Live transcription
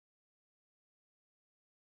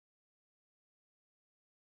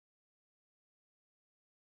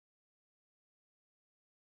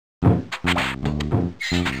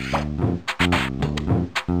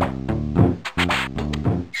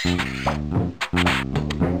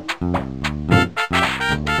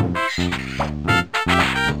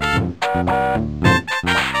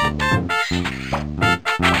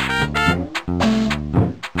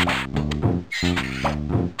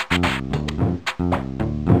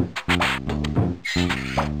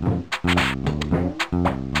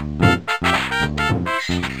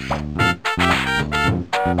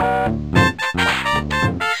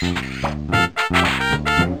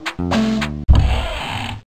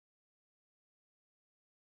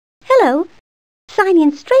Hello. Sign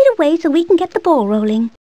in straight away so we can get the ball rolling.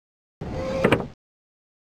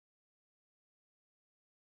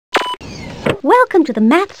 Welcome to the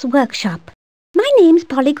Maths Workshop. My name's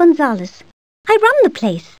Polly Gonzalez. I run the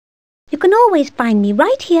place. You can always find me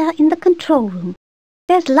right here in the control room.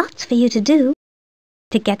 There's lots for you to do.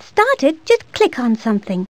 To get started, just click on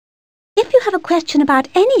something. If you have a question about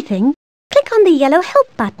anything, click on the yellow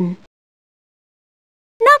Help button.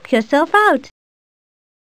 Knock yourself out.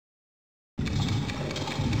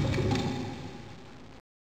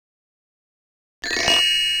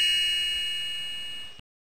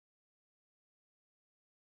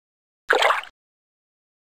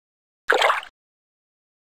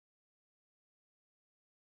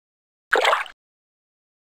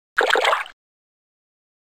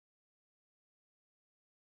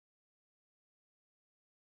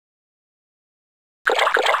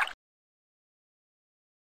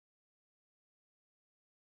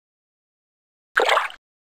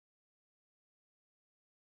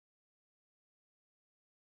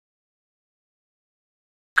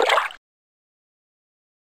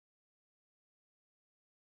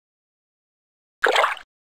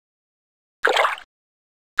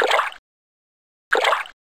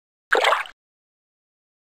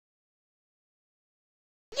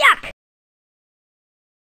 Yuck!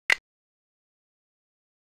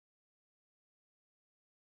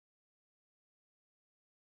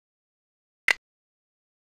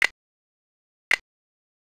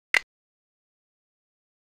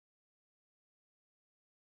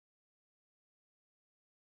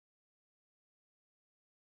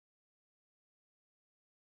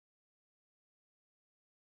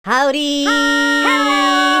 Howdy! Hello!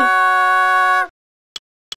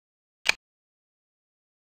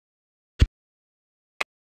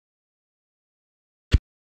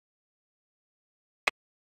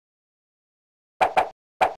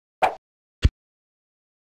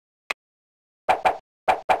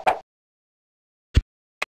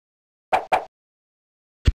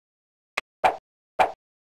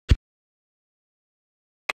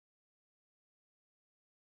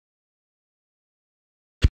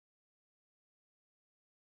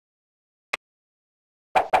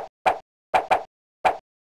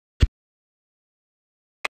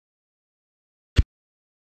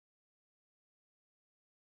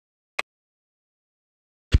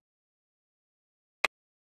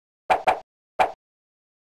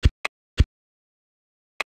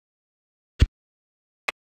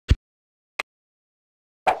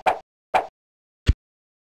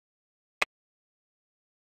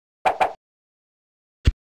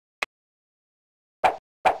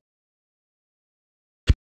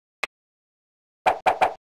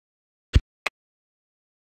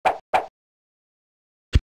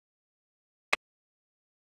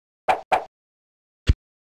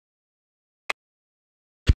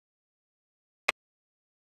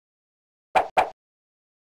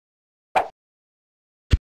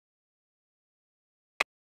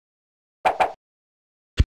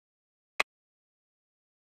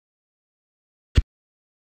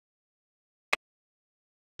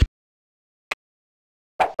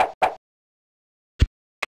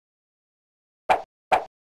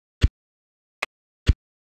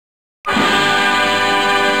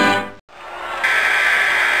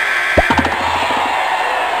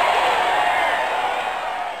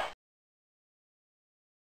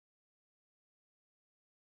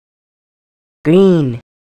 Green.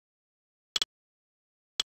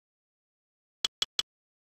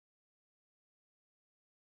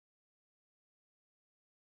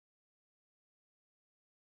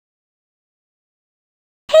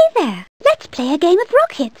 Hey there, let's play a game of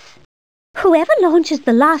rockets. Whoever launches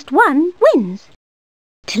the last one wins.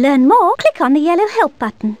 To learn more, click on the yellow Help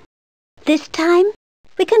button. This time,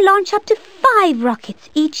 we can launch up to 5 rockets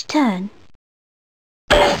each turn.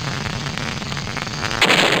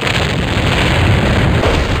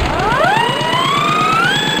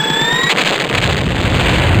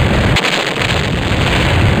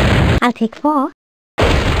 I'll take 4.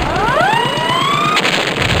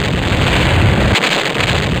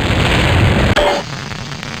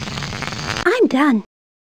 done.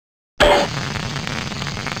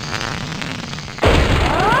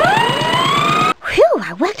 Whew,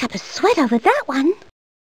 I worked up a sweat over that one.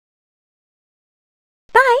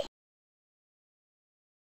 Bye.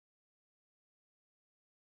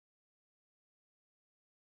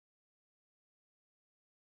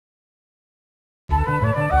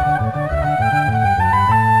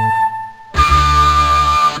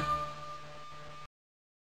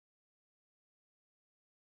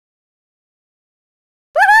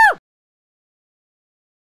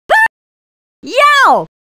 Yow!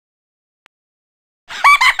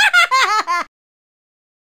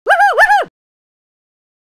 Woohoo, woohoo!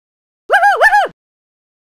 Woohoo, woohoo!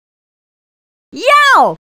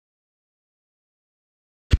 Yow!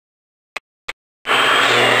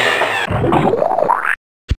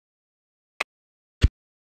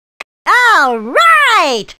 All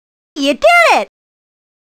right! You did it!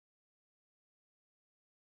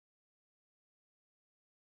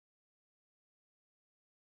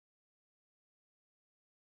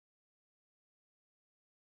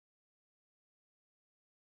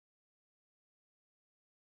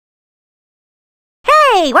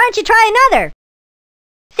 Hey, why don't you try another?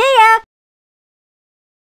 See ya!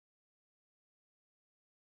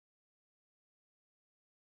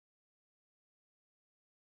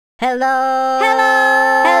 Hello?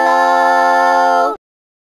 Hello? Hello?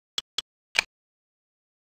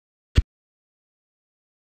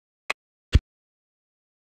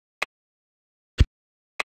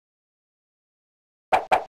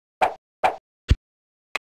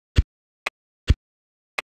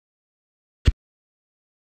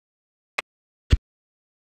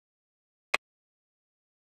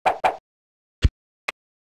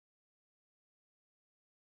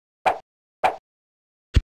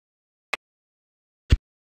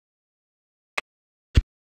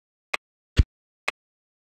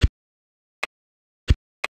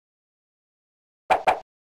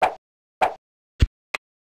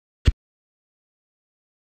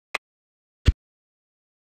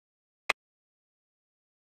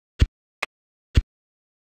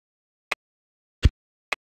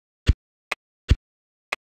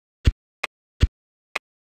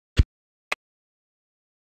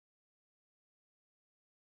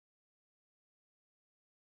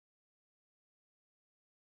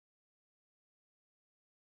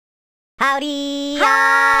 Howdy!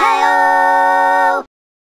 Hi-yo!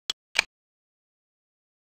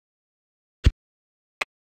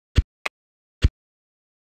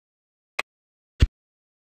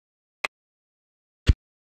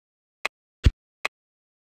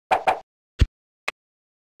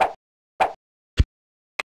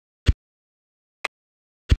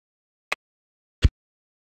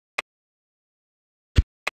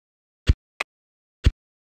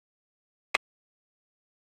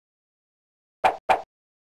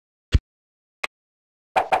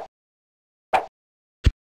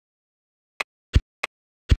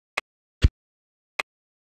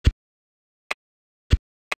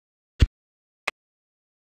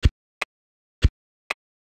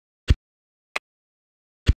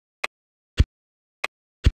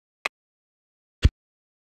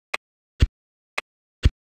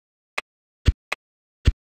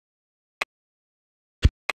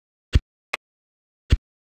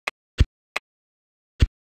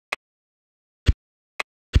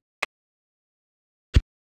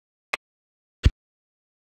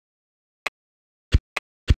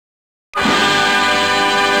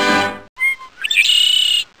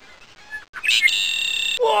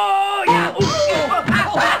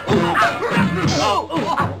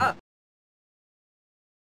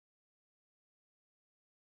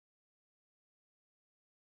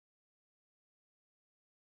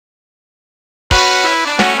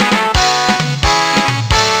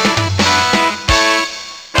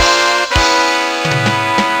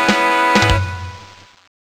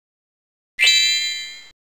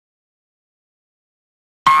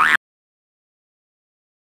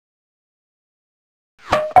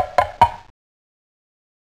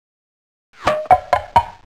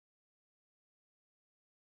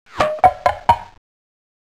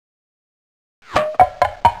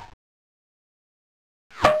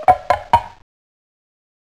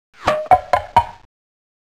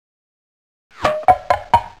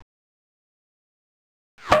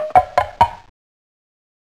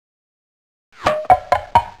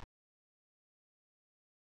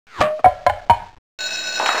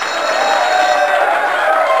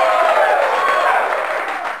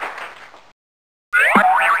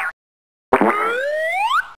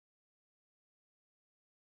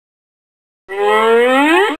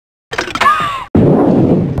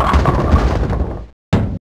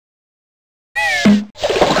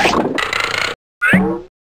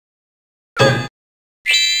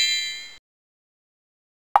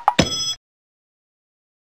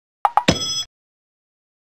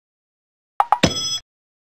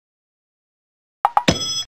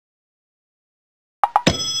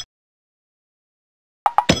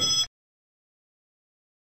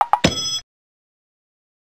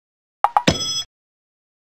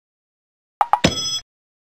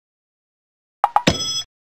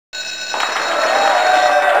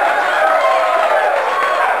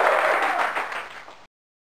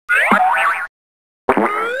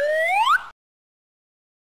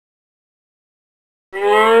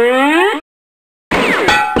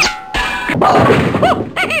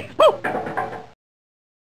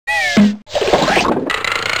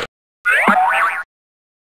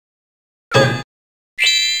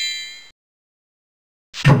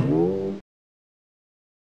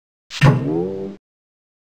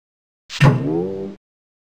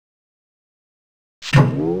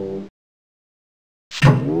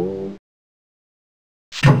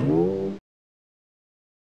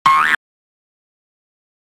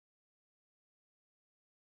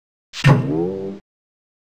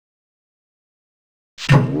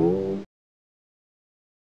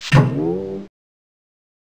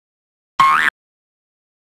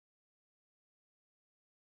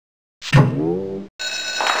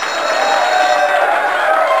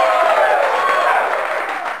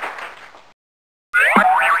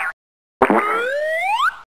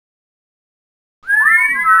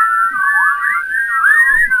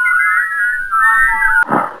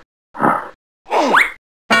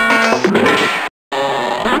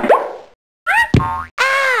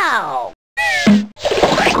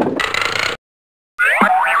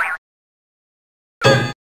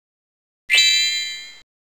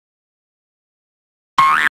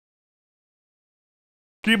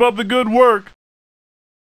 Keep up the good work.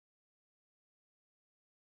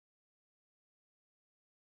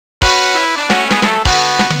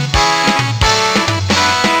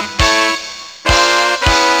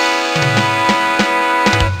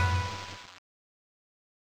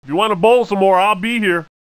 If you want to bowl some more, I'll be here.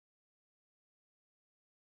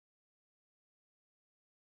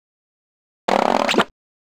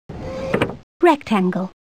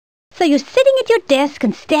 Rectangle. So you're sitting at your desk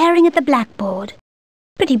and staring at the blackboard.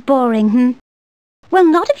 Pretty boring, hmm? Well,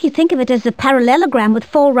 not if you think of it as a parallelogram with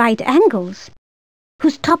 4 right angles,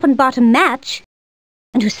 whose top and bottom match,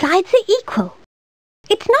 and whose sides are equal.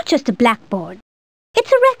 It's not just a blackboard.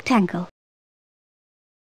 It's a rectangle.